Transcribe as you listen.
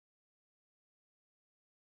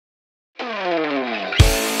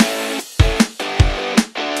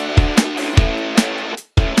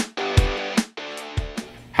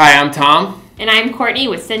Hi, I'm Tom. And I'm Courtney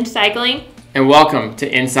with Cinch Cycling. And welcome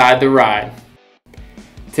to Inside the Ride.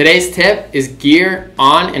 Today's tip is gear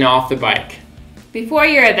on and off the bike. Before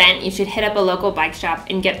your event, you should hit up a local bike shop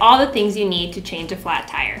and get all the things you need to change a flat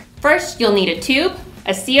tire. First, you'll need a tube,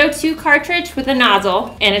 a CO2 cartridge with a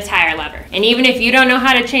nozzle, and a tire lever. And even if you don't know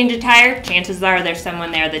how to change a tire, chances are there's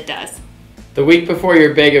someone there that does. The week before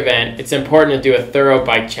your big event, it's important to do a thorough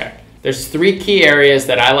bike check. There's 3 key areas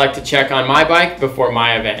that I like to check on my bike before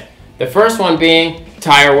my event. The first one being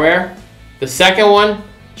tire wear. The second one,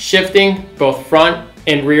 shifting, both front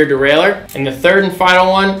and rear derailleur. And the third and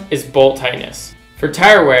final one is bolt tightness. For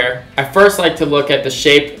tire wear, I first like to look at the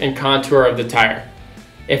shape and contour of the tire.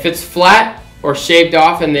 If it's flat or shaved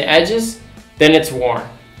off in the edges, then it's worn.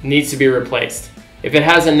 It needs to be replaced. If it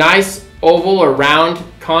has a nice oval or round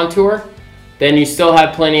contour, then you still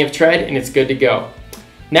have plenty of tread and it's good to go.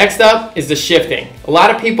 Next up is the shifting. A lot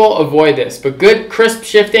of people avoid this, but good crisp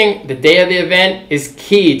shifting the day of the event is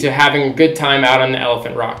key to having a good time out on the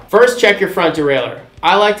Elephant Rock. First, check your front derailleur.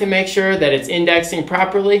 I like to make sure that it's indexing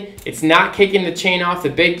properly, it's not kicking the chain off the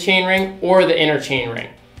big chain ring or the inner chain ring.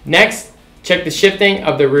 Next, check the shifting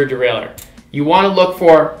of the rear derailleur. You want to look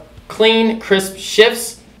for clean, crisp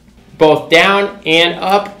shifts, both down and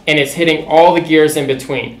up, and it's hitting all the gears in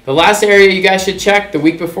between. The last area you guys should check the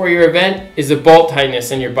week before your event is the bolt tightness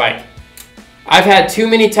in your bike. I've had too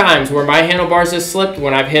many times where my handlebars have slipped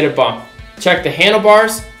when I've hit a bump. Check the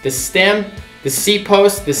handlebars, the stem, the seat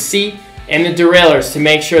post, the seat, and the derailleurs to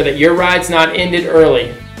make sure that your ride's not ended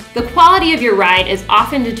early. The quality of your ride is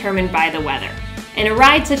often determined by the weather. In a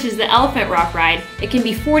ride such as the Elephant Rock ride, it can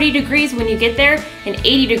be 40 degrees when you get there and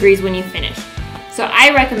 80 degrees when you finish. So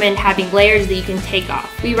I recommend having layers that you can take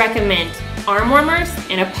off. We recommend arm warmers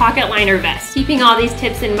and a pocket liner vest. Keeping all these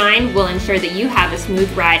tips in mind will ensure that you have a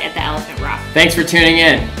smooth ride at the Elephant Rock. Thanks for tuning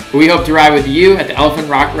in. We hope to ride with you at the Elephant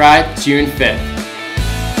Rock Ride June 5th.